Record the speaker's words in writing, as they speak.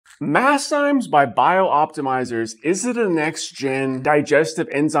Masszymes by Biooptimizers. Is it a next-gen digestive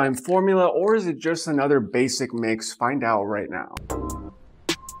enzyme formula, or is it just another basic mix? Find out right now.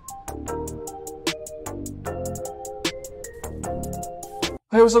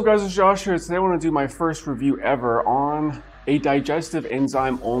 Hey, what's up guys, it's Josh here. Today I want to do my first review ever on a digestive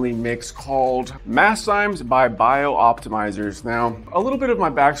enzyme only mix called Masszymes by Biooptimizers. Now, a little bit of my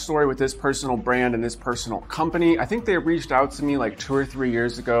backstory with this personal brand and this personal company. I think they reached out to me like 2 or 3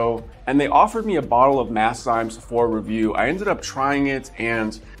 years ago and they offered me a bottle of Masszymes for review. I ended up trying it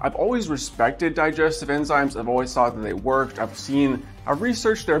and I've always respected digestive enzymes. I've always thought that they worked. I've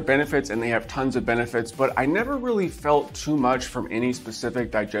researched their benefits and they have tons of benefits, but I never really felt too much from any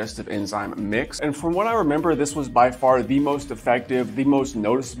specific digestive enzyme mix. And from what I remember, this was by far the most effective, the most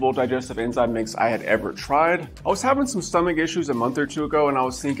noticeable digestive enzyme mix I had ever tried. I was having some stomach issues a month or two ago and I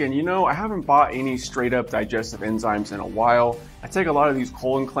was thinking, you know, I haven't bought any straight up digestive enzymes in a while. I take a lot of these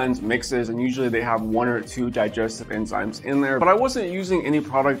colon cleanse mixes and usually they have 1 or 2 digestive enzymes in there, but I wasn't using any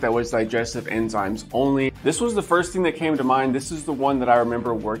product that was digestive enzymes only. This was the first thing that came to mind. This is the one that I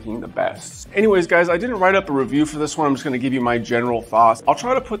remember working the best. Anyways, guys, I didn't write up a review for this one. I'm just going to give you my general thoughts. I'll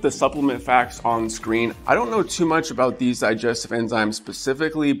try to put the supplement facts on screen. I don't know too much about these digestive enzymes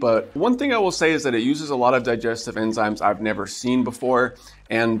specifically, but one thing I will say is that it uses a lot of digestive enzymes I've never seen before.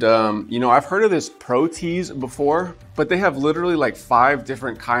 And, you know, I've heard of this Protease before, but they have literally like 5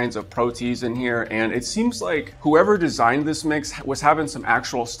 different kinds of Protease in here. And it seems like whoever designed this mix was having some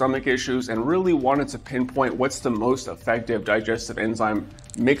actual stomach issues and really wanted to pinpoint what's the most effective digestive enzyme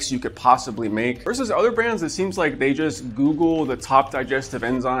mix you could possibly make. Versus other brands, it seems like they just Google the top digestive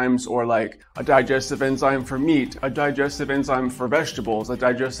enzymes, or like a digestive enzyme for meat, a digestive enzyme for vegetables, a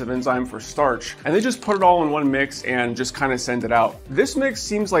digestive enzyme for starch, and they just put it all in one mix and just kind of send it out. This mix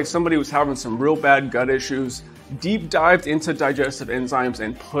seems like somebody was having some real bad gut issues, deep dived into digestive enzymes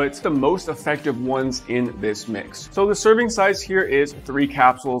and put the most effective ones in this mix. So the serving size here is 3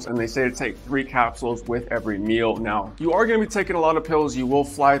 capsules and they say to take 3 capsules with every meal. Now, you are going to be taking a lot of pills. You will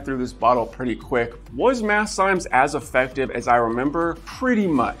fly through this bottle pretty quick. Was Masszymes as effective as I remember? Pretty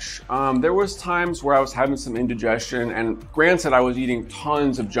much. There was times where I was having some indigestion, and granted I was eating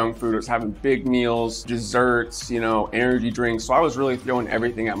tons of junk food. I was having big meals, desserts, you know, energy drinks. So I was really throwing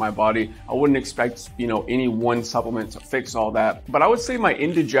everything at my body. I wouldn't expect, you know, any one supplement to fix all that. But I would say my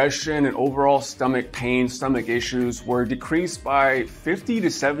indigestion and overall stomach pain, stomach issues were decreased by 50 to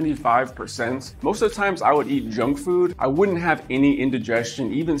 75%. Most of the times I would eat junk food. I wouldn't have any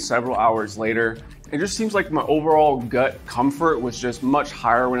indigestion even several hours later. It just seems like my overall gut comfort was just much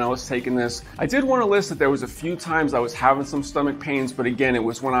higher when I was taking this. I did want to list that there was a few times I was having some stomach pains, but again, it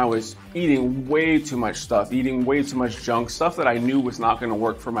was when I was eating way too much stuff, eating way too much junk, stuff that I knew was not going to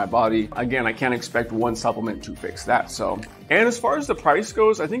work for my body. Again, I can't expect one supplement to fix that. And as far as the price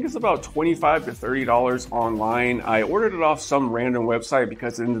goes, I think it's about $25 to $30 online. I ordered it off some random website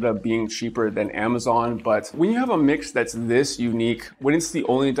because it ended up being cheaper than Amazon. But when you have a mix that's this unique, when it's the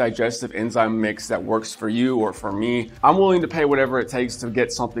only digestive enzyme mix that works for you or for me, I'm willing to pay whatever it takes to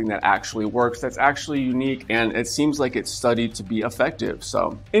get something that actually works, that's actually unique, and it seems like it's studied to be effective.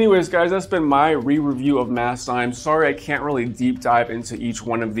 So anyways, guys, that's been my re-review of Masszymes. Sorry I can't really deep dive into each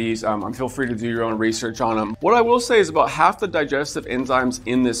one of these. Feel free to do your own research on them. What I will say is about half the digestive enzymes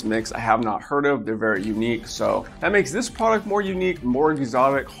in this mix I have not heard of. They're very unique, so that makes this product more unique, more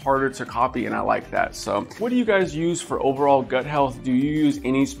exotic, harder to copy, and I like that. So what do you guys use for overall gut health? Do you use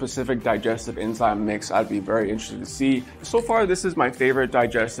any specific digestive enzyme mix? I'd be very interested to see. So far, this is my favorite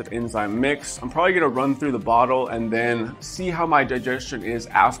digestive enzyme mix. I'm probably gonna run through the bottle and then see how my digestion is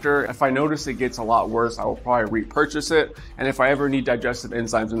after. If I notice it gets a lot worse, I will probably repurchase it. And if I ever need digestive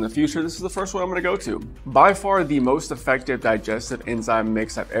enzymes in the future, this is the first one I'm gonna go to. By far the most effective digestive enzyme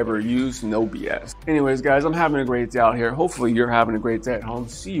mix I've ever used, no BS. Anyways, guys, I'm having a great day out here. Hopefully you're having a great day at home.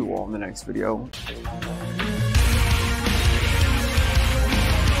 See you all in the next video.